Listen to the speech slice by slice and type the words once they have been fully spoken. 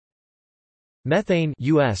Methane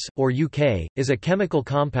 (US or UK) is a chemical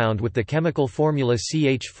compound with the chemical formula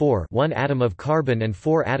CH4, 1 atom of carbon and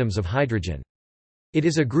 4 atoms of hydrogen. It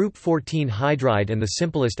is a group 14 hydride and the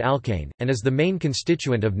simplest alkane, and is the main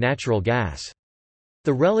constituent of natural gas.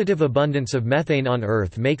 The relative abundance of methane on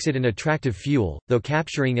Earth makes it an attractive fuel, though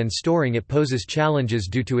capturing and storing it poses challenges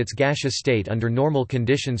due to its gaseous state under normal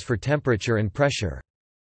conditions for temperature and pressure.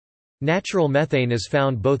 Natural methane is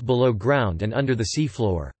found both below ground and under the sea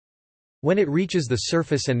floor. When it reaches the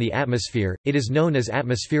surface and the atmosphere, it is known as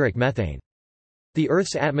atmospheric methane. The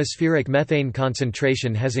Earth's atmospheric methane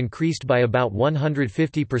concentration has increased by about 150%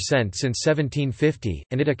 since 1750,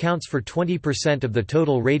 and it accounts for 20% of the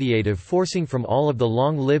total radiative forcing from all of the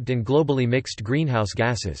long-lived and globally mixed greenhouse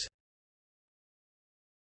gases.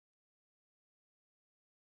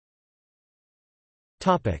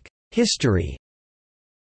 History.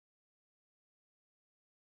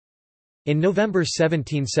 In November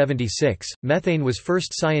 1776, methane was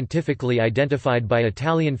first scientifically identified by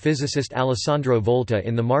Italian physicist Alessandro Volta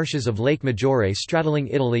in the marshes of Lake Maggiore straddling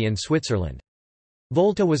Italy and Switzerland.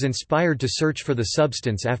 Volta was inspired to search for the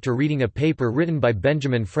substance after reading a paper written by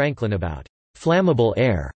Benjamin Franklin about flammable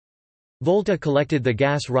air. Volta collected the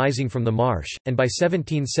gas rising from the marsh, and by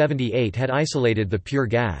 1778 had isolated the pure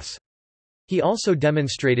gas. He also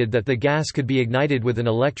demonstrated that the gas could be ignited with an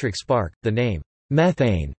electric spark. The name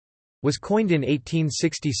methane was coined in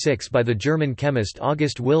 1866 by the German chemist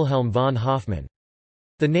August Wilhelm von Hofmann.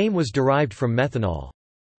 The name was derived from methanol.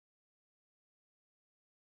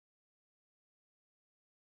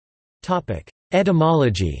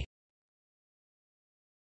 Etymology.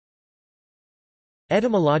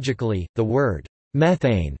 Etymologically, the word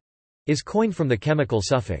methane is coined from the chemical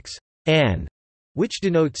suffix -an, which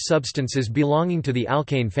denotes substances belonging to the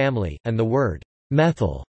alkane family, and the word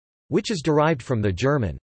methyl, which is derived from the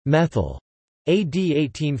German methyl, AD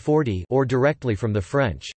 1840, or directly from the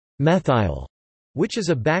French methyl, which is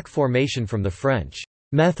a back formation from the French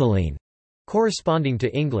methylene, corresponding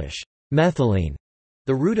to English methylene,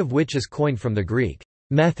 the root of which is coined from the Greek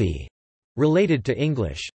methi, related to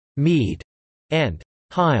English mead, and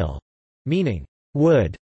hyle, meaning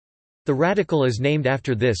wood. The radical is named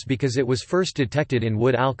after this because it was first detected in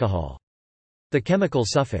wood alcohol. The chemical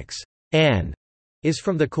suffix -an is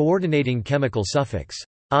from the coordinating chemical suffix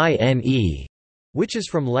 -ine, which is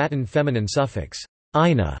from Latin feminine suffix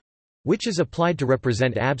 -ina, which is applied to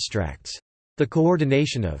represent abstracts. The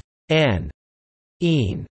coordination of -an,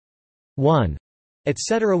 -ine, -one,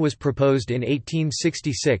 etc. was proposed in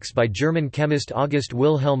 1866 by German chemist August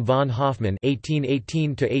Wilhelm von Hofmann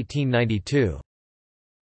 (1818–1892).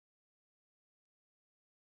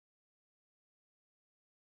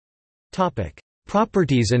 Topic: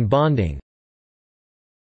 Properties and bonding.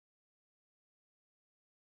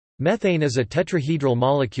 Methane is a tetrahedral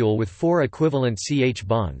molecule with 4 equivalent CH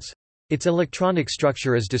bonds. Its electronic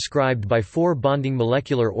structure is described by 4 bonding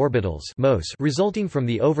molecular orbitals resulting from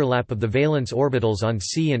the overlap of the valence orbitals on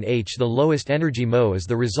C and H. The lowest energy Mo is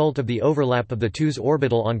the result of the overlap of the 2's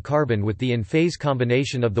orbital on carbon with the in-phase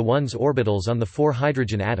combination of the 1's orbitals on the 4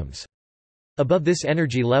 hydrogen atoms. Above this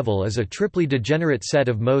energy level is a triply degenerate set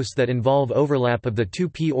of MOS that involve overlap of the 2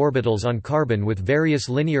 p orbitals on carbon with various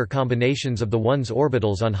linear combinations of the 1's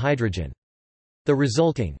orbitals on hydrogen. The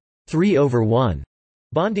resulting 3/1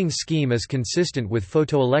 bonding scheme is consistent with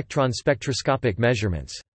photoelectron spectroscopic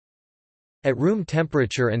measurements. At room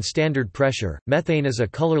temperature and standard pressure, methane is a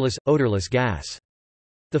colorless, odorless gas.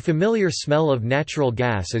 The familiar smell of natural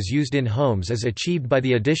gas as used in homes is achieved by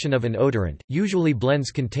the addition of an odorant, usually blends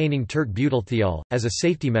containing tert-butylthiol, as a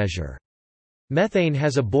safety measure. Methane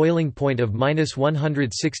has a boiling point of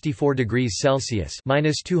 -164 degrees Celsius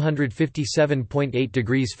 (-257.8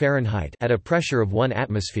 degrees Fahrenheit) at a pressure of 1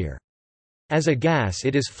 atmosphere. As a gas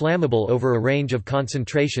it is flammable over a range of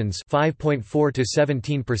concentrations 5.4 to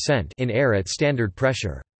 17% in air at standard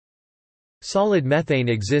pressure. Solid methane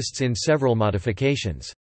exists in several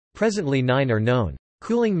modifications. Presently 9 are known.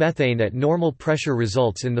 Cooling methane at normal pressure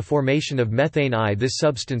results in the formation of methane I. This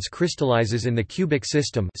substance crystallizes in the cubic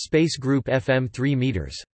system space group FM 3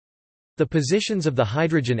 meters. The positions of the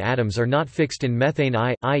hydrogen atoms are not fixed in methane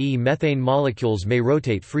I, i.e. methane molecules may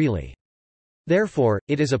rotate freely. Therefore,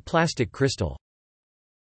 it is a plastic crystal.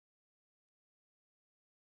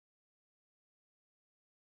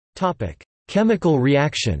 Chemical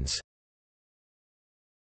reactions.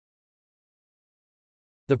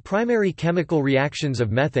 The primary chemical reactions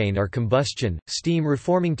of methane are combustion, steam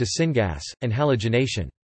reforming to syngas, and halogenation.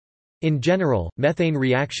 In general, methane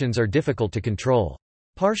reactions are difficult to control.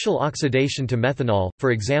 Partial oxidation to methanol,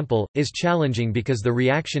 for example, is challenging because the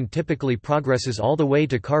reaction typically progresses all the way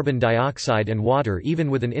to carbon dioxide and water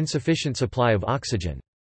even with an insufficient supply of oxygen.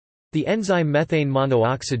 The enzyme methane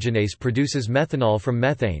monooxygenase produces methanol from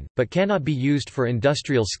methane, but cannot be used for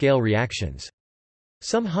industrial-scale reactions.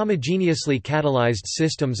 Some homogeneously catalyzed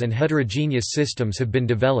systems and heterogeneous systems have been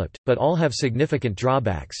developed, but all have significant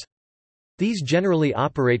drawbacks. These generally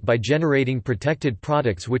operate by generating protected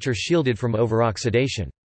products which are shielded from overoxidation.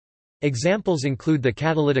 Examples include the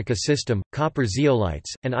catalytica system, copper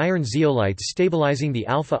zeolites, and iron zeolites stabilizing the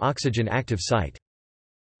alpha-oxygen active site.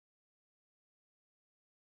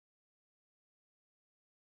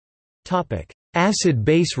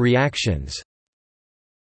 Acid-base reactions.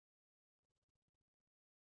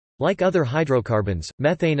 Like other hydrocarbons,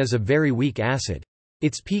 methane is a very weak acid.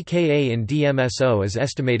 Its pKa in DMSO is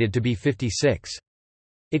estimated to be 56.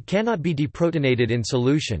 It cannot be deprotonated in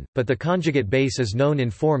solution, but the conjugate base is known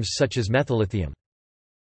in forms such as methyllithium.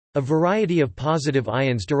 A variety of positive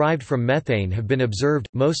ions derived from methane have been observed,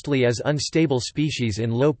 mostly as unstable species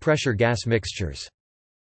in low-pressure gas mixtures.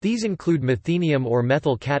 These include methanium or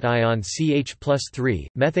methyl cation CH+3,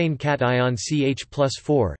 methane cation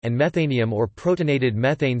CH+4, and methanium or protonated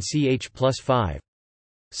methane CH+5.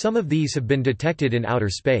 Some of these have been detected in outer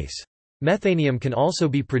space. Methanium can also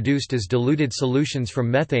be produced as diluted solutions from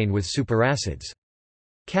methane with superacids.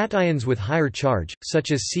 Cations with higher charge,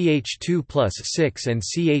 such as CH2+6 and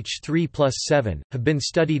CH3+7, have been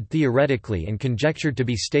studied theoretically and conjectured to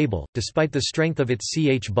be stable. Despite the strength of its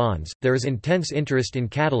CH bonds, there is intense interest in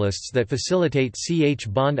catalysts that facilitate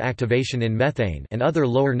CH bond activation in methane and other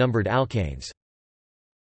lower-numbered alkanes.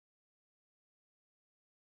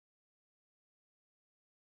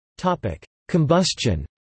 Combustion.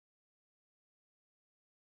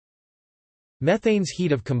 Methane's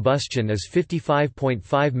heat of combustion is 55.5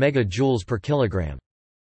 MJ per kilogram.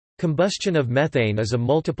 Combustion of methane is a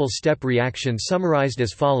multiple-step reaction summarized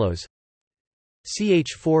as follows: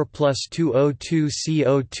 CH4 plus 2O2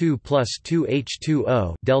 CO2 plus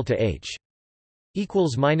 2H2O delta H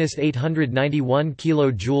equals -891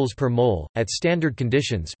 kJ per mole. At standard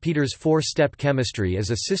conditions, Peter's four-step chemistry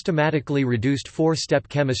is a systematically reduced four-step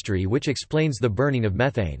chemistry which explains the burning of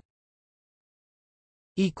methane.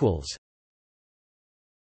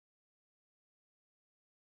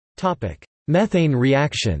 Methane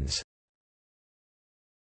reactions.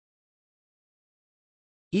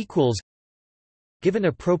 Given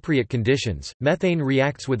appropriate conditions, methane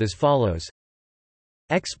reacts with as follows: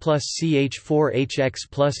 X plus CH4 HX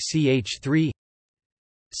plus CH3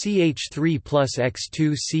 CH3 plus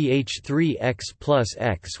X2 CH3 X plus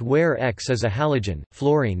X, where X is a halogen,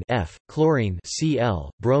 fluorine F, chlorine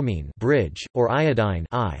Cl, bromine bridge, or iodine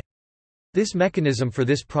I. This mechanism for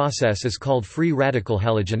this process is called free radical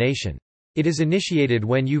halogenation. It is initiated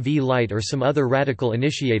when UV light or some other radical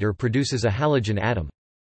initiator produces a halogen atom.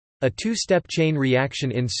 A two-step chain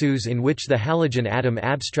reaction ensues in which the halogen atom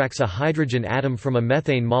abstracts a hydrogen atom from a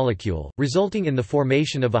methane molecule, resulting in the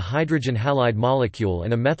formation of a hydrogen halide molecule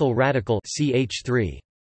and a methyl radical CH3.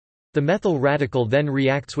 The methyl radical then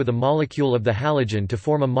reacts with a molecule of the halogen to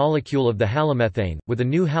form a molecule of the halomethane, with a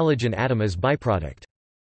new halogen atom as byproduct.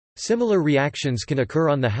 Similar reactions can occur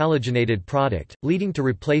on the halogenated product, leading to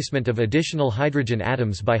replacement of additional hydrogen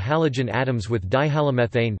atoms by halogen atoms with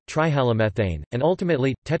dihalomethane, trihalomethane, and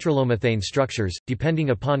ultimately, tetralomethane structures, depending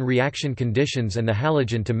upon reaction conditions and the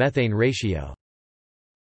halogen-to-methane ratio.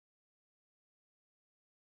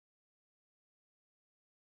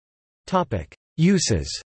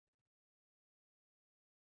 Uses.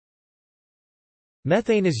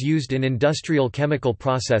 Methane is used in industrial chemical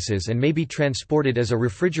processes and may be transported as a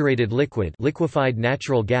refrigerated liquid, liquefied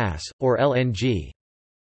natural gas, or LNG.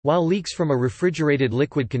 While leaks from a refrigerated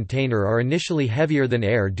liquid container are initially heavier than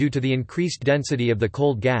air due to the increased density of the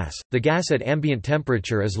cold gas, the gas at ambient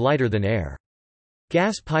temperature is lighter than air.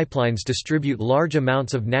 Gas pipelines distribute large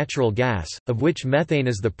amounts of natural gas, of which methane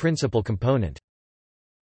is the principal component.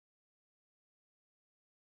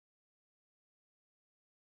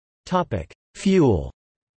 Fuel.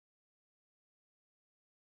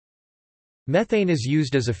 Methane is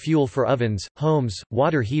used as a fuel for ovens, homes,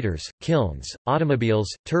 water heaters, kilns, automobiles,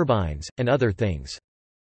 turbines, and other things.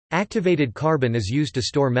 Activated carbon is used to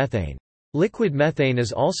store methane. Liquid methane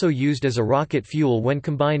is also used as a rocket fuel when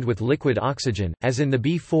combined with liquid oxygen, as in the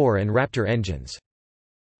B-4 and Raptor engines.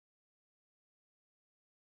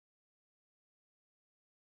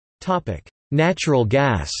 Natural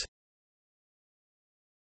gas.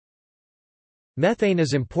 Methane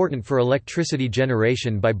is important for electricity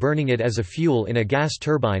generation by burning it as a fuel in a gas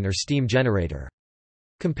turbine or steam generator.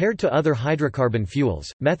 Compared to other hydrocarbon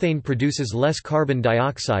fuels, methane produces less carbon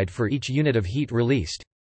dioxide for each unit of heat released.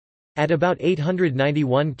 At about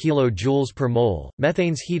 891 kJ per mole,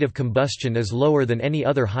 methane's heat of combustion is lower than any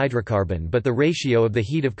other hydrocarbon, but the ratio of the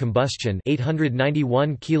heat of combustion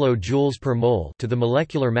 891 kJ per mole to the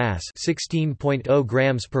molecular mass 16.0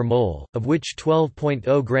 grams per mole, of which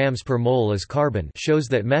 12.0 grams per mole is carbon, shows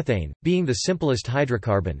that methane, being the simplest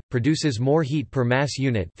hydrocarbon, produces more heat per mass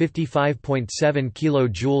unit 55.7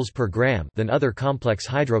 kJ per gram than other complex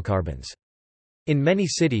hydrocarbons. In many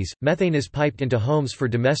cities, methane is piped into homes for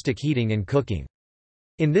domestic heating and cooking.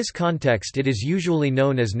 In this context it is usually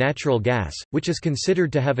known as natural gas, which is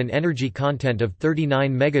considered to have an energy content of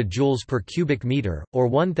 39 megajoules per cubic meter, or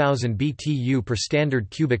 1000 BTU per standard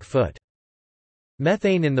cubic foot.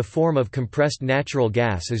 Methane in the form of compressed natural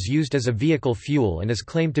gas is used as a vehicle fuel and is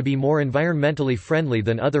claimed to be more environmentally friendly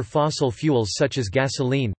than other fossil fuels such as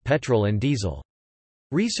gasoline, petrol and diesel.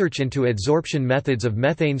 Research into adsorption methods of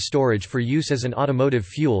methane storage for use as an automotive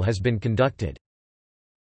fuel has been conducted.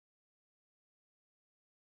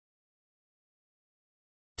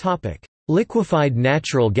 Liquefied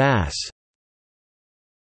natural gas.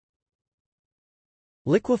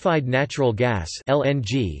 Liquefied natural gas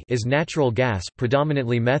 (LNG) is natural gas,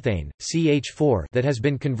 predominantly methane, CH4, that has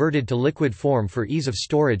been converted to liquid form for ease of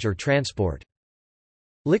storage or transport.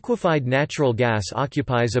 Liquefied natural gas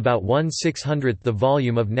occupies about 1/600th the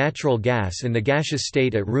volume of natural gas in the gaseous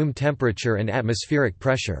state at room temperature and atmospheric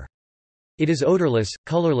pressure. It is odorless,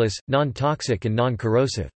 colorless, non-toxic and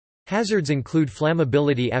non-corrosive. Hazards include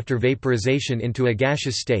flammability after vaporization into a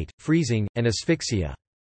gaseous state, freezing, and asphyxia.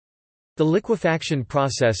 The liquefaction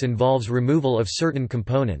process involves removal of certain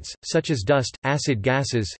components, such as dust, acid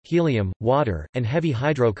gases, helium, water, and heavy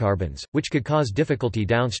hydrocarbons, which could cause difficulty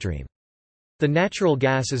downstream. The natural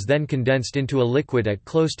gas is then condensed into a liquid at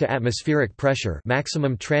close to atmospheric pressure,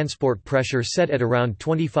 maximum transport pressure set at around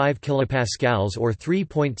 25 kPa or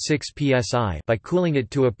 3.6 psi, by cooling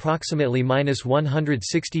it to approximately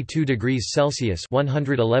 -162 degrees Celsius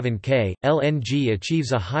 (111 K). LNG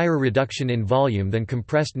achieves a higher reduction in volume than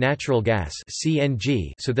compressed natural gas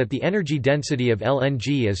 (CNG), so that the energy density of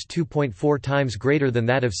LNG is 2.4 times greater than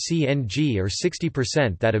that of CNG or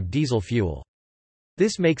 60% that of diesel fuel.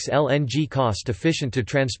 This makes LNG cost-efficient to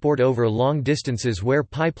transport over long distances where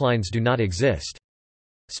pipelines do not exist.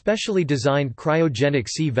 Specially designed cryogenic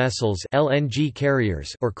sea vessels (LNG carriers)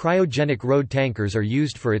 or cryogenic road tankers are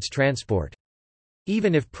used for its transport.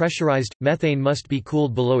 Even if pressurized, methane must be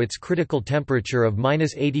cooled below its critical temperature of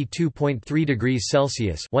 -82.3 degrees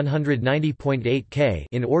Celsius (190.8 K)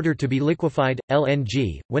 in order to be liquefied.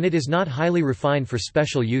 LNG, when it is not highly refined for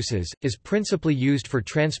special uses, is principally used for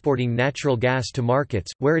transporting natural gas to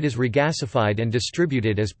markets, where it is regasified and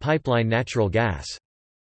distributed as pipeline natural gas.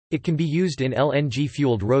 It can be used in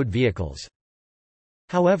LNG-fueled road vehicles.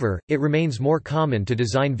 However, it remains more common to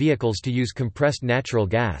design vehicles to use compressed natural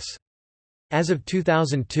gas. As of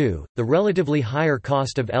 2002, the relatively higher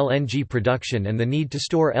cost of LNG production and the need to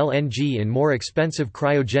store LNG in more expensive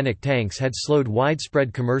cryogenic tanks had slowed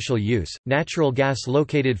widespread commercial use. Natural gas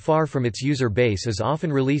located far from its user base is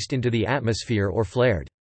often released into the atmosphere or flared.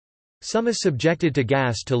 Some is subjected to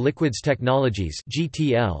gas-to-liquids technologies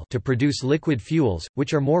 (GTL) to produce liquid fuels,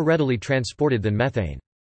 which are more readily transported than methane.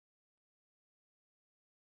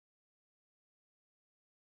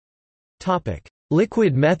 Topic: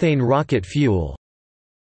 Liquid-methane rocket fuel.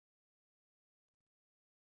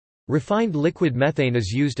 Refined liquid methane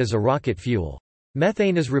is used as a rocket fuel.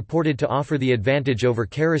 Methane is reported to offer the advantage over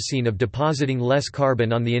kerosene of depositing less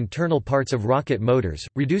carbon on the internal parts of rocket motors,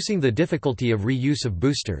 reducing the difficulty of reuse of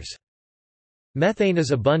boosters. Methane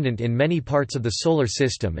is abundant in many parts of the Solar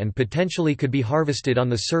System and potentially could be harvested on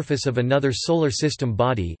the surface of another Solar System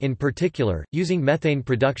body, in particular, using methane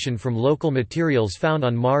production from local materials found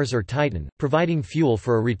on Mars or Titan, providing fuel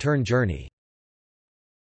for a return journey.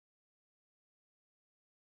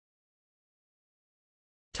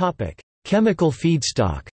 Chemical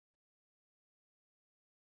feedstock.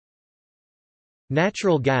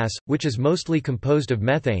 Natural gas, which is mostly composed of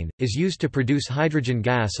methane, is used to produce hydrogen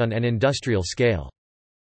gas on an industrial scale.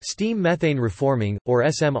 Steam methane reforming, or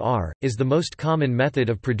SMR, is the most common method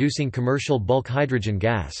of producing commercial bulk hydrogen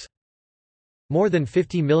gas. More than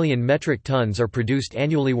 50 million metric tons are produced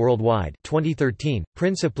annually worldwide 2013,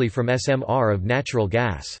 principally from SMR of natural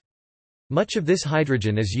gas. Much of this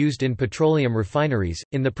hydrogen is used in petroleum refineries,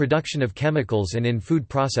 in the production of chemicals and in food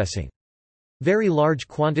processing. Very large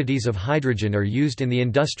quantities of hydrogen are used in the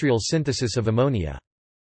industrial synthesis of ammonia.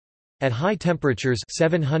 At high temperatures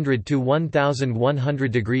 700 to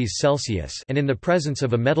 1100 degrees Celsius and in the presence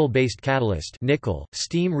of a metal-based catalyst nickel,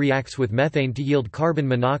 steam reacts with methane to yield carbon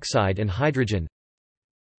monoxide and hydrogen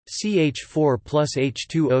CH4 plus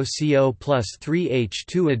H2O CO plus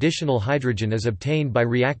 3H2. Additional hydrogen is obtained by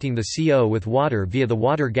reacting the CO with water via the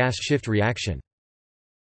water-gas shift reaction.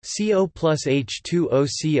 CO plus H2O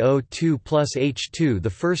CO2 plus H2. The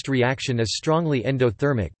first reaction is strongly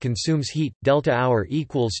endothermic, consumes heat, delta hour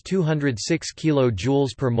equals 206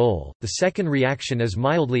 kJ per mole. The second reaction is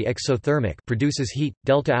mildly exothermic, produces heat,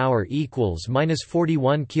 delta hour equals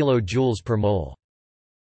 -41 kJ per mole.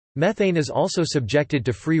 Methane is also subjected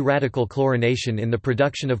to free radical chlorination in the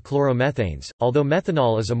production of chloromethanes, although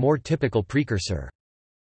methanol is a more typical precursor.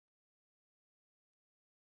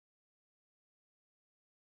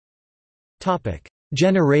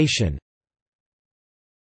 Generation.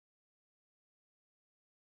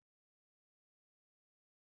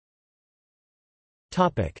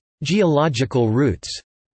 Geological routes.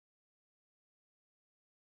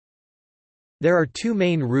 There are two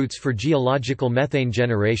main routes for geological methane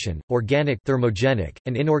generation: organic thermogenic,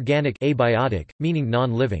 and inorganic abiotic, meaning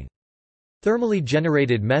non-living. Thermally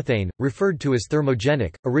generated methane, referred to as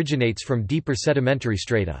thermogenic, originates from deeper sedimentary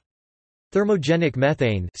strata. Thermogenic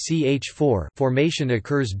methane (CH4) formation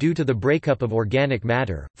occurs due to the breakup of organic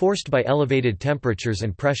matter, forced by elevated temperatures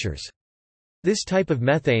and pressures. This type of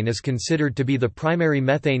methane is considered to be the primary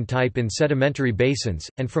methane type in sedimentary basins,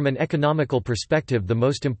 and from an economical perspective the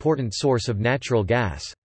most important source of natural gas.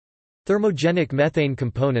 Thermogenic methane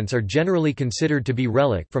components are generally considered to be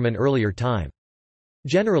relic from an earlier time.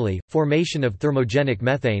 Generally, formation of thermogenic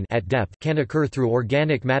methane at depth can occur through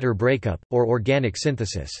organic matter breakup, or organic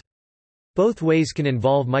synthesis. Both ways can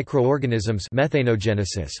involve microorganisms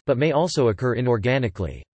methanogenesis, but may also occur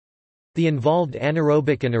inorganically. The involved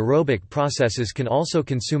anaerobic and aerobic processes can also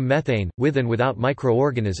consume methane, with and without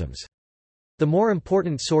microorganisms. The more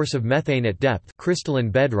important source of methane at depth,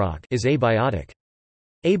 crystalline bedrock, is abiotic.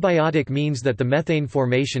 Abiotic means that the methane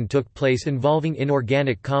formation took place involving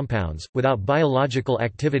inorganic compounds, without biological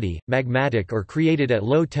activity, magmatic or created at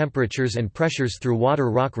low temperatures and pressures through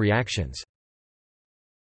water-rock reactions.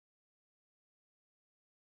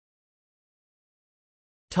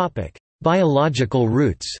 Biological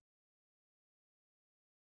routes.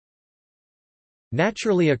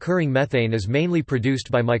 Naturally occurring methane is mainly produced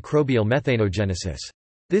by microbial methanogenesis.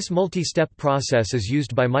 This multi-step process is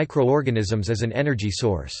used by microorganisms as an energy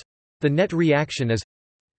source. The net reaction is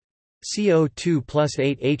CO2 plus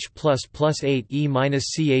 8H plus 8E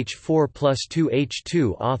minus CH4 plus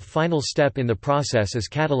 2H2 auth. Final step in the process is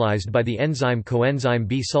catalyzed by the enzyme coenzyme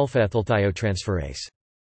B-sulfaethylthiotransferase.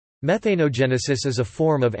 Methanogenesis is a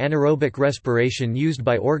form of anaerobic respiration used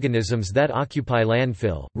by organisms that occupy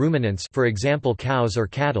landfill, ruminants, for example cows or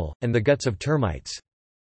cattle, and the guts of termites.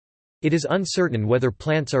 It is uncertain whether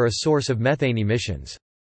plants are a source of methane emissions.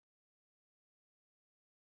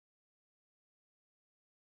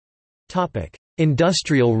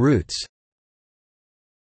 Industrial routes.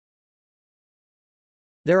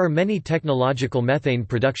 There are many technological methane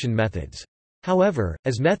production methods. However,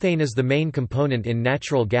 as methane is the main component in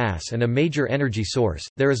natural gas and a major energy source,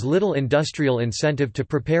 there is little industrial incentive to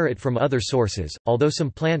prepare it from other sources, although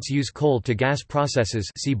some plants use coal-to-gas processes,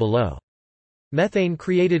 see below. Methane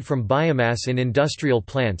created from biomass in industrial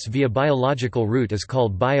plants via biological route is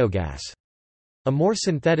called biogas. A more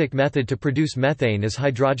synthetic method to produce methane is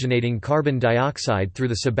hydrogenating carbon dioxide through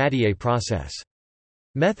the Sabatier process.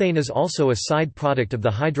 Methane is also a side product of the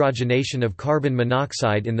hydrogenation of carbon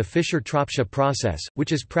monoxide in the Fischer-Tropsch process,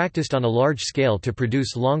 which is practiced on a large scale to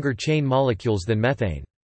produce longer chain molecules than methane.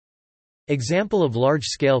 Example of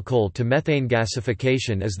large-scale coal-to-methane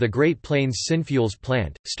gasification is the Great Plains Synfuels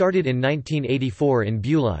plant, started in 1984 in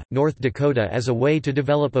Beulah, North Dakota as a way to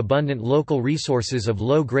develop abundant local resources of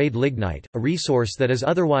low-grade lignite, a resource that is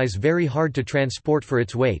otherwise very hard to transport for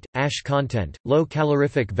its weight, ash content, low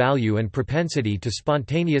calorific value and propensity to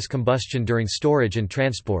spontaneous combustion during storage and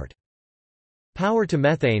transport. Power to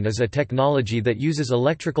methane is a technology that uses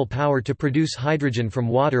electrical power to produce hydrogen from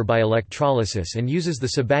water by electrolysis and uses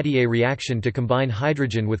the Sabatier reaction to combine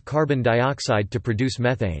hydrogen with carbon dioxide to produce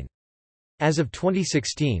methane. As of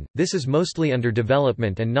 2016, this is mostly under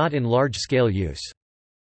development and not in large-scale use.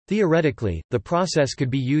 Theoretically, the process could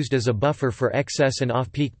be used as a buffer for excess and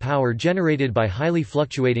off-peak power generated by highly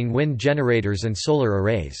fluctuating wind generators and solar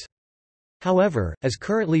arrays. However, as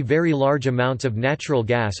currently very large amounts of natural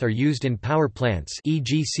gas are used in power plants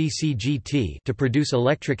e.g. CCGT to produce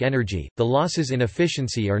electric energy, the losses in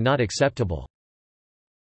efficiency are not acceptable.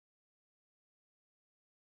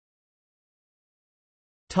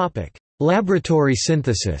 Laboratory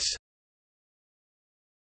synthesis.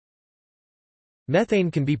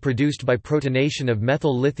 Methane can be produced by protonation of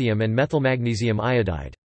methyl lithium and methylmagnesium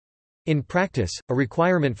iodide. In practice, a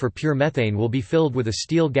requirement for pure methane will be filled with a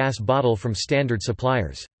steel gas bottle from standard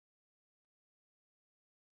suppliers.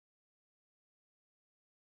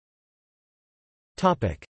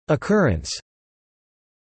 Occurrence.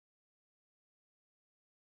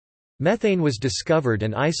 Methane was discovered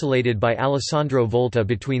and isolated by Alessandro Volta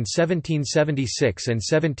between 1776 and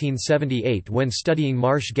 1778 when studying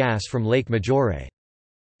marsh gas from Lake Maggiore.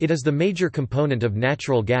 It is the major component of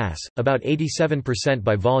natural gas, about 87%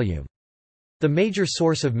 by volume. The major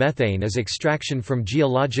source of methane is extraction from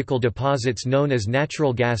geological deposits known as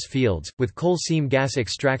natural gas fields, with coal seam gas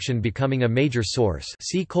extraction becoming a major source.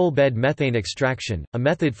 See coal bed methane extraction, a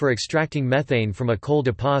method for extracting methane from a coal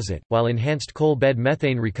deposit, while enhanced coal bed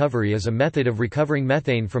methane recovery is a method of recovering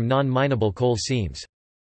methane from non-mineable coal seams.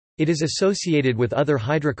 It is associated with other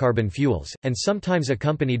hydrocarbon fuels, and sometimes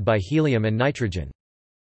accompanied by helium and nitrogen.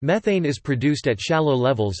 Methane is produced at shallow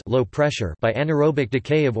levels, low pressure, by anaerobic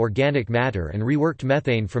decay of organic matter and reworked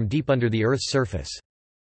methane from deep under the Earth's surface.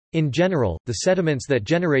 In general, the sediments that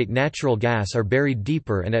generate natural gas are buried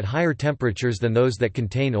deeper and at higher temperatures than those that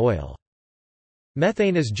contain oil.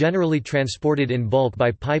 Methane is generally transported in bulk by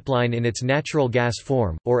pipeline in its natural gas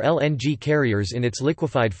form, or LNG carriers in its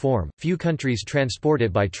liquefied form. Few countries transport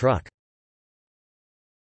it by truck.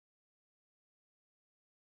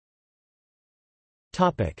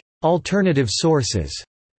 Alternative sources.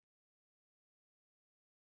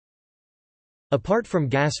 Apart from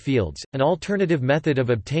gas fields, an alternative method of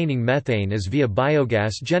obtaining methane is via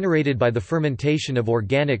biogas generated by the fermentation of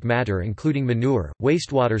organic matter including manure,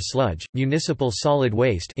 wastewater sludge, municipal solid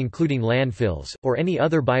waste including landfills, or any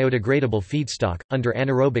other biodegradable feedstock, under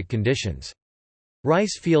anaerobic conditions.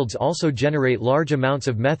 Rice fields also generate large amounts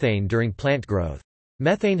of methane during plant growth.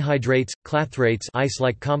 Methane hydrates, clathrates,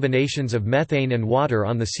 ice-like combinations of methane and water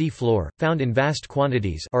on the sea floor, found in vast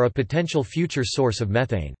quantities, are a potential future source of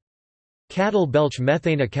methane. Cattle belch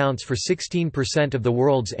methane accounts for 16% of the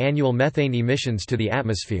world's annual methane emissions to the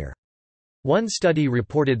atmosphere. One study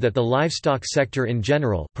reported that the livestock sector in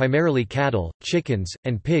general, primarily cattle, chickens,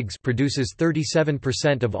 and pigs, produces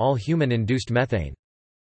 37% of all human-induced methane.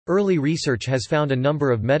 Early research has found a number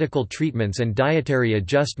of medical treatments and dietary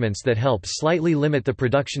adjustments that help slightly limit the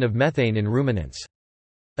production of methane in ruminants.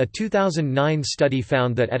 A 2009 study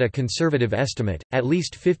found that at a conservative estimate, at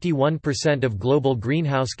least 51% of global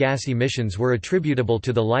greenhouse gas emissions were attributable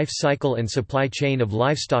to the life cycle and supply chain of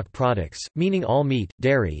livestock products, meaning all meat,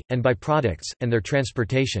 dairy, and byproducts, and their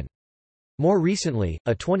transportation. More recently,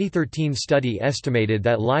 a 2013 study estimated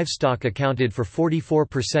that livestock accounted for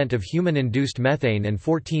 44% of human-induced methane and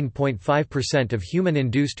 14.5% of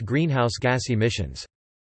human-induced greenhouse gas emissions.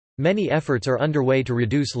 Many efforts are underway to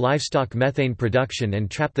reduce livestock methane production and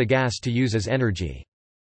trap the gas to use as energy.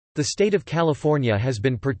 The state of California has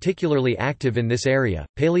been particularly active in this area.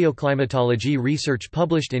 Paleoclimatology research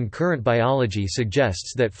published in Current Biology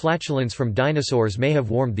suggests that flatulence from dinosaurs may have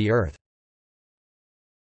warmed the Earth.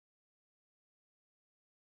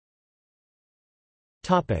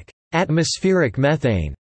 Atmospheric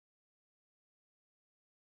methane.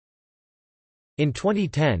 In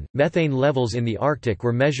 2010, methane levels in the Arctic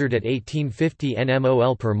were measured at 1850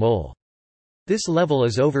 nmol per mole. This level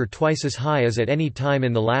is over twice as high as at any time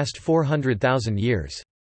in the last 400,000 years.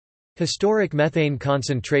 Historic methane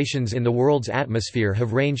concentrations in the world's atmosphere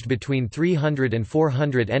have ranged between 300 and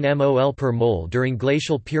 400 nmol per mole during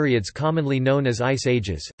glacial periods commonly known as ice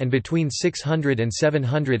ages, and between 600 and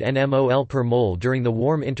 700 nmol per mole during the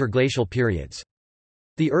warm interglacial periods.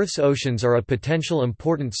 The Earth's oceans are a potential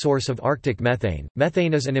important source of Arctic methane.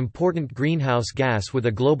 Methane is an important greenhouse gas with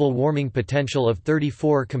a global warming potential of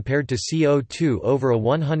 34 compared to CO2 over a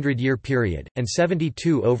 100-year period, and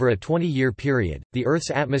 72 over a 20-year period. The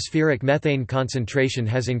Earth's atmospheric methane concentration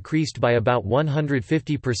has increased by about 150%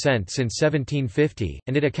 since 1750,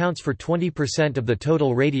 and it accounts for 20% of the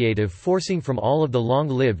total radiative forcing from all of the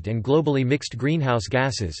long-lived and globally mixed greenhouse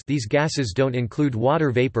gases. These gases don't include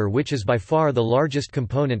water vapor, which is by far the largest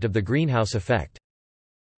component of the greenhouse effect.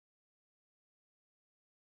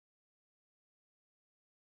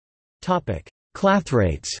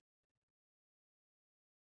 Clathrates.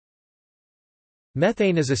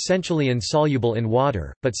 Methane is essentially insoluble in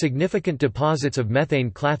water, but significant deposits of methane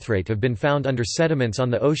clathrate have been found under sediments on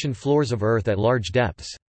the ocean floors of Earth at large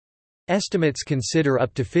depths. Estimates consider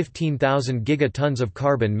up to 15,000 gigatons of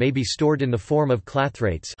carbon may be stored in the form of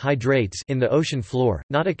clathrates hydrates in the ocean floor,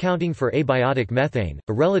 not accounting for abiotic methane,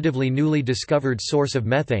 a relatively newly discovered source of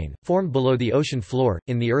methane, formed below the ocean floor,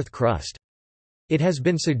 in the Earth crust. It has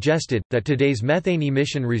been suggested, that today's methane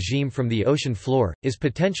emission regime from the ocean floor, is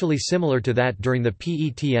potentially similar to that during the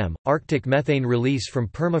PETM. Arctic methane release from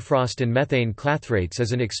permafrost and methane clathrates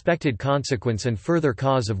is an expected consequence and further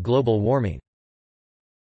cause of global warming.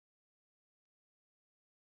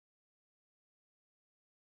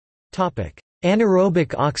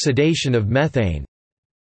 Anaerobic oxidation of methane.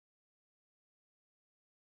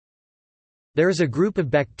 There is a group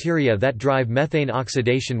of bacteria that drive methane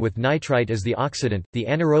oxidation with nitrite as the oxidant, the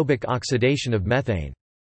anaerobic oxidation of methane.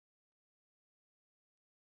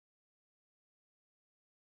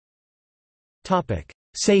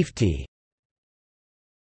 Safety.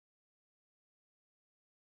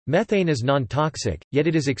 Methane is non-toxic, yet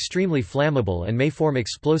it is extremely flammable and may form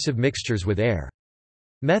explosive mixtures with air.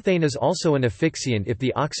 Methane is also an asphyxiant if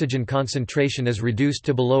the oxygen concentration is reduced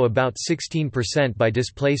to below about 16% by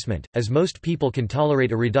displacement, as most people can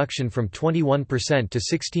tolerate a reduction from 21% to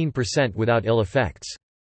 16% without ill effects.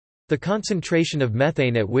 The concentration of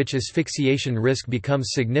methane at which asphyxiation risk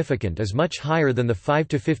becomes significant is much higher than the 5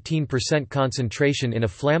 to 15% concentration in a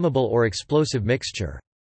flammable or explosive mixture.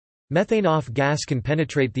 Methane off gas can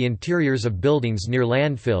penetrate the interiors of buildings near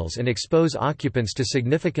landfills and expose occupants to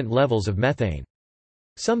significant levels of methane.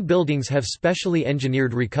 Some buildings have specially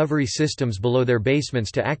engineered recovery systems below their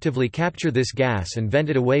basements to actively capture this gas and vent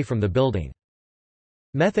it away from the building.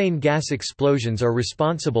 Methane gas explosions are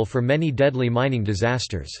responsible for many deadly mining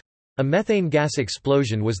disasters. A methane gas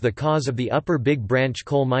explosion was the cause of the Upper Big Branch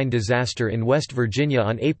coal mine disaster in West Virginia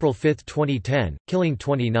on April 5, 2010, killing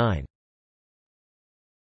 29.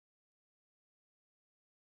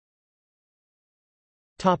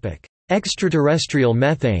 Extraterrestrial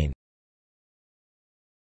methane.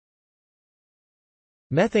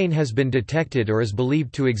 Methane has been detected or is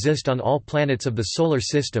believed to exist on all planets of the Solar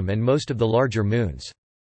System and most of the larger moons.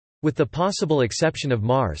 With the possible exception of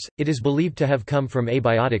Mars, it is believed to have come from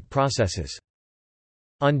abiotic processes.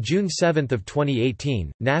 On June 7 of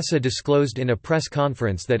 2018, NASA disclosed in a press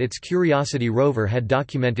conference that its Curiosity rover had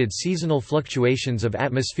documented seasonal fluctuations of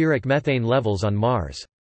atmospheric methane levels on Mars.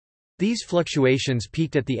 These fluctuations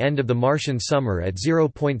peaked at the end of the Martian summer at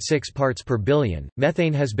 0.6 parts per billion.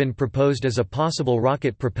 Methane has been proposed as a possible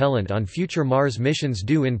rocket propellant on future Mars missions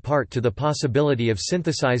due in part to the possibility of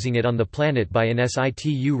synthesizing it on the planet by in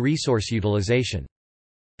situ resource utilization.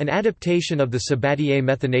 An adaptation of the Sabatier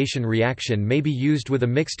methanation reaction may be used with a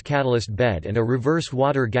mixed catalyst bed and a reverse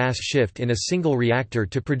water-gas shift in a single reactor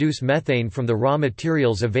to produce methane from the raw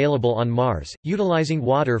materials available on Mars, utilizing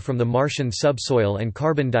water from the Martian subsoil and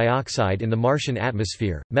carbon dioxide in the Martian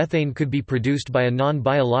atmosphere. Methane could be produced by a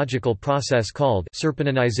non-biological process called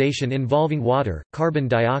serpentinization involving water, carbon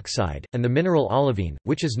dioxide, and the mineral olivine,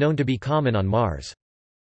 which is known to be common on Mars.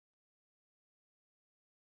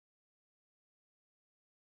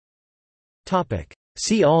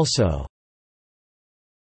 See also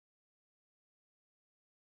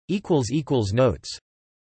Notes